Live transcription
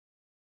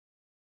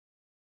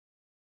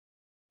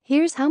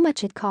Here's how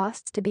much it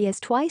costs to be as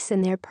Twice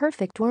in their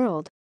perfect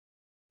world.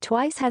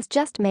 Twice has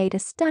just made a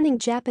stunning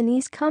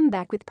Japanese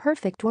comeback with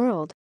Perfect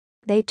World.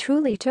 They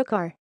truly took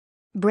our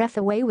breath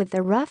away with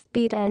the rough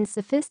beat and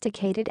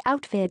sophisticated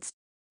outfits.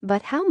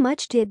 But how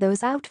much did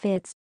those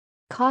outfits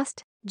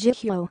cost?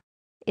 Jihyo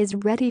is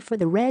ready for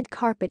the red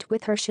carpet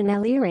with her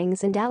Chanel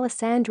earrings and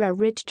Alessandra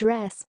Rich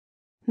dress,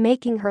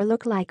 making her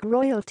look like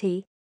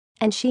royalty.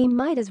 And she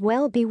might as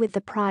well be with the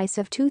price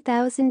of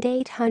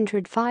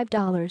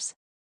 $2,805.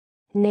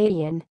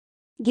 Nadian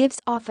gives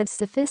off a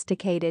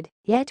sophisticated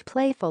yet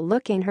playful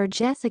look in her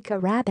Jessica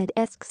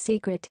Rabbit-esque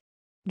secret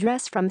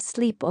dress from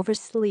Sleep Over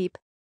Sleep.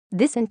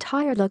 This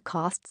entire look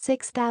cost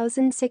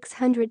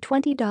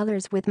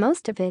 $6,620, with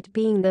most of it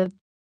being the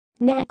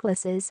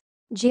necklaces.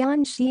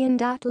 Jian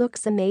Xian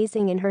looks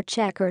amazing in her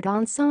checkered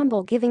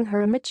ensemble, giving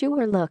her a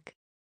mature look.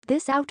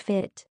 This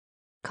outfit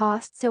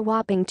costs a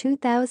whopping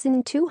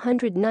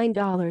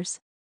 $2,209.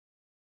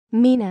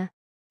 Mina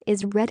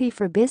is ready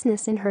for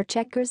business in her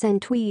checkers and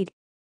tweed,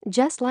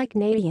 just like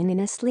Nadian in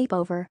a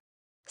sleepover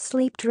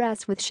sleep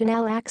dress with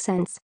Chanel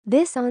accents.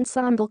 This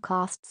ensemble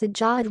costs a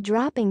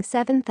jaw-dropping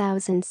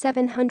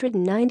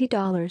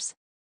 $7,790.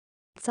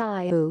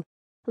 Tsuyu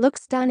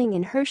looks stunning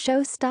in her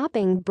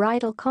show-stopping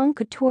bridal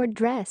couture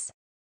dress.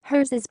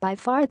 Hers is by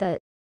far the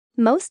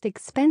most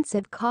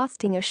expensive,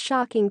 costing a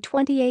shocking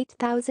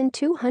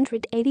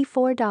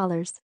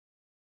 $28,284.